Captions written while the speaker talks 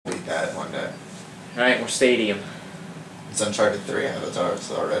Alright, we're stadium. It's Uncharted 3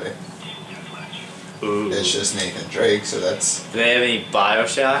 avatars already. Ooh. It's just Nathan Drake, so that's... Do they have any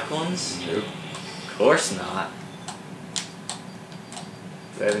Bioshock ones? Nope. Of course not.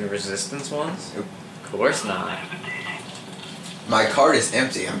 Do they have any Resistance ones? Nope. Of course not. My card is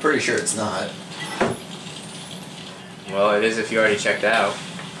empty. I'm pretty sure it's not. Well, it is if you already checked out.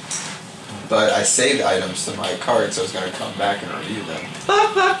 But I saved items to my card, so I was going to come back and review them.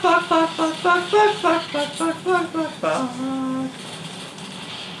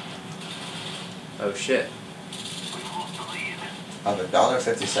 Oh shit. I have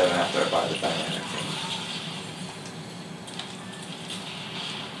 $1.57 after I buy the dynamic thing.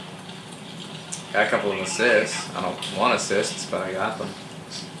 Got a couple of assists. I don't want assists, but I got them.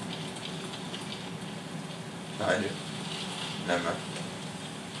 No, I do. Never mind.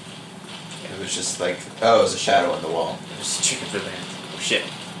 It was just like, oh, it was a shadow on the wall. There's a chicken for that. Oh shit.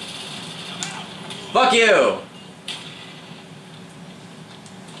 Fuck you!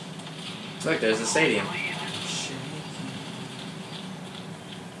 Look, there's the stadium.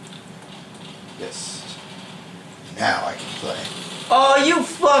 Yes. Now I can play. Oh, you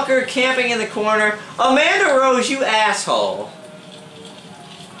fucker camping in the corner. Amanda Rose, you asshole.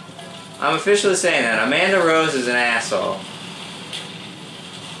 I'm officially saying that. Amanda Rose is an asshole.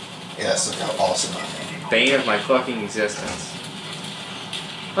 Yes, look how awesome I am. Bane of my fucking existence.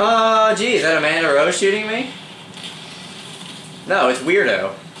 Oh, gee, is that Amanda Rose shooting me? No, it's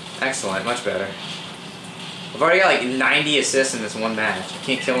Weirdo. Excellent, much better. I've already got like 90 assists in this one match. I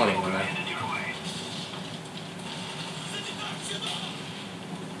can't kill anyone though.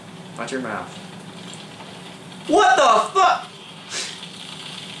 Watch your mouth. What the fuck?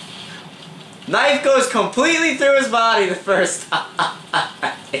 Knife goes completely through his body the first time.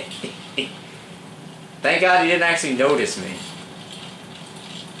 Thank God he didn't actually notice me.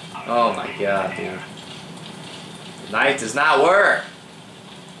 Oh my god, dude. The knife does not work.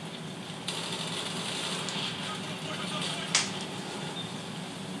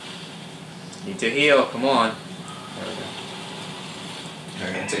 Need to heal, come on. There we go. Are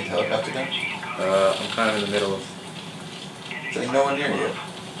you going to take the helicopter down? I'm kind of in the middle of... There's like no one near you.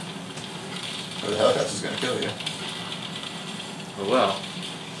 Or the helicopter's going to kill you. Oh well.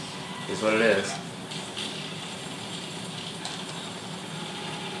 Is what it is.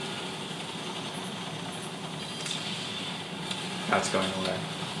 Now it's going away.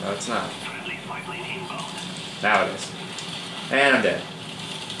 No, it's not. Now it is. And I'm dead.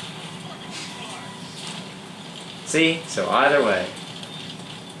 See? So either way.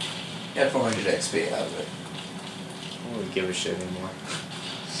 You had 400 XP out of it. I don't really give a shit anymore.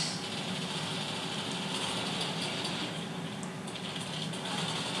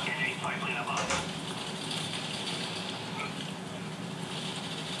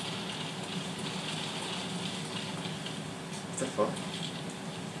 What the fuck?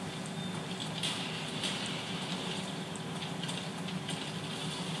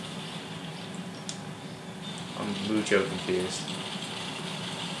 I'm mucho confused.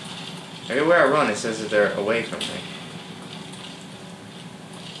 Everywhere I run, it says that they're away from me.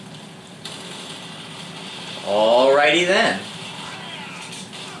 Alrighty then.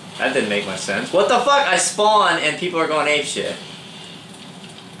 That didn't make much sense. What the fuck? I spawn and people are going apeshit.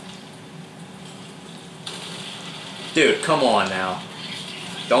 Dude, come on now.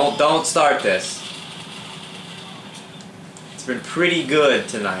 Don't start this. It's been pretty good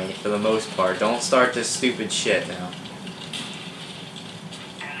tonight for the most part. Don't start this stupid shit now.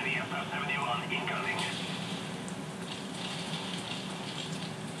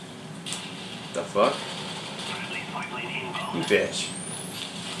 The fuck? You bitch.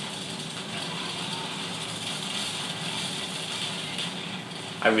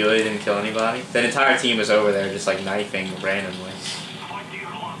 I really didn't kill anybody? That entire team was over there just like knifing randomly.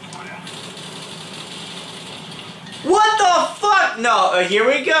 What the fuck? No, here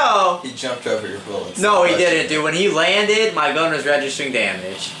we go. He jumped over your bullets. No, he didn't, dude. When he landed, my gun was registering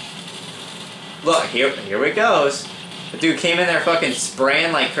damage. Look, here it goes. The dude came in there fucking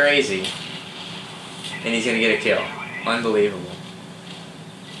spraying like crazy. And he's gonna get a kill. Unbelievable.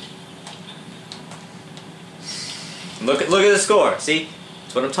 Look at the score. See?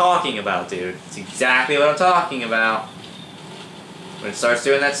 That's what I'm talking about, dude. It's exactly what I'm talking about. When it starts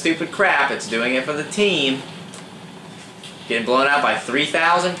doing that stupid crap, it's doing it for the team. Getting blown out by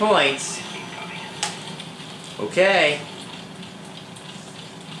 3,000 points. Okay.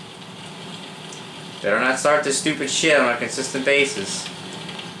 Better not start this stupid shit on a consistent basis.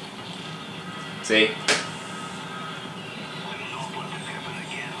 See?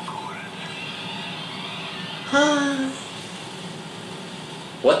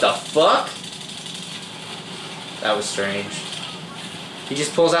 What the fuck? That was strange. He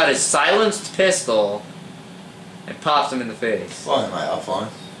just pulls out his silenced pistol and pops him in the face. Why am I offline?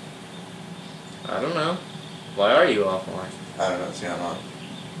 I don't know. Why are you offline? I don't know what's going on.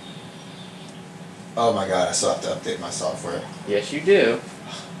 Oh my god, I still have to update my software. Yes, you do.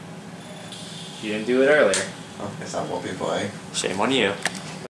 You didn't do it earlier. Oh, guess I won't be playing. Shame on you.